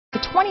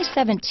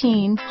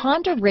2017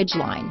 Honda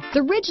Ridgeline. The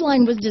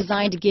Ridgeline was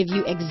designed to give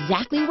you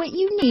exactly what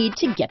you need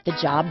to get the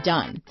job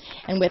done.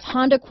 And with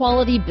Honda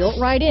quality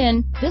built right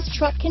in, this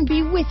truck can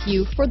be with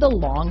you for the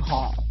long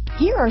haul.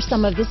 Here are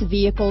some of this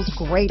vehicle's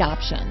great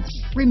options: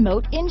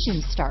 remote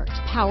engine start,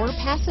 power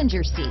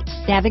passenger seat,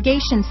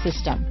 navigation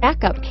system,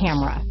 backup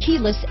camera,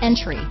 keyless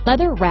entry,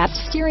 leather-wrapped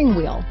steering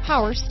wheel,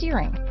 power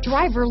steering,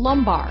 driver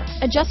lumbar,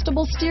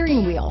 adjustable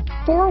steering wheel,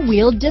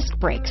 four-wheel disc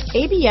brakes,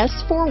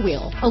 ABS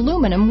four-wheel,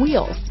 aluminum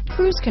wheels,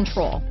 cruise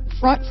control,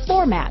 front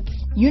floor mats,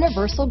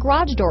 universal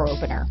garage door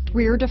opener,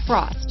 rear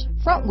defrost,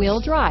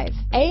 front-wheel drive,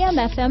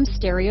 AM/FM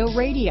stereo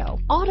radio,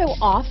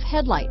 auto-off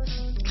headlights.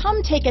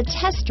 Come take a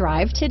test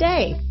drive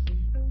today.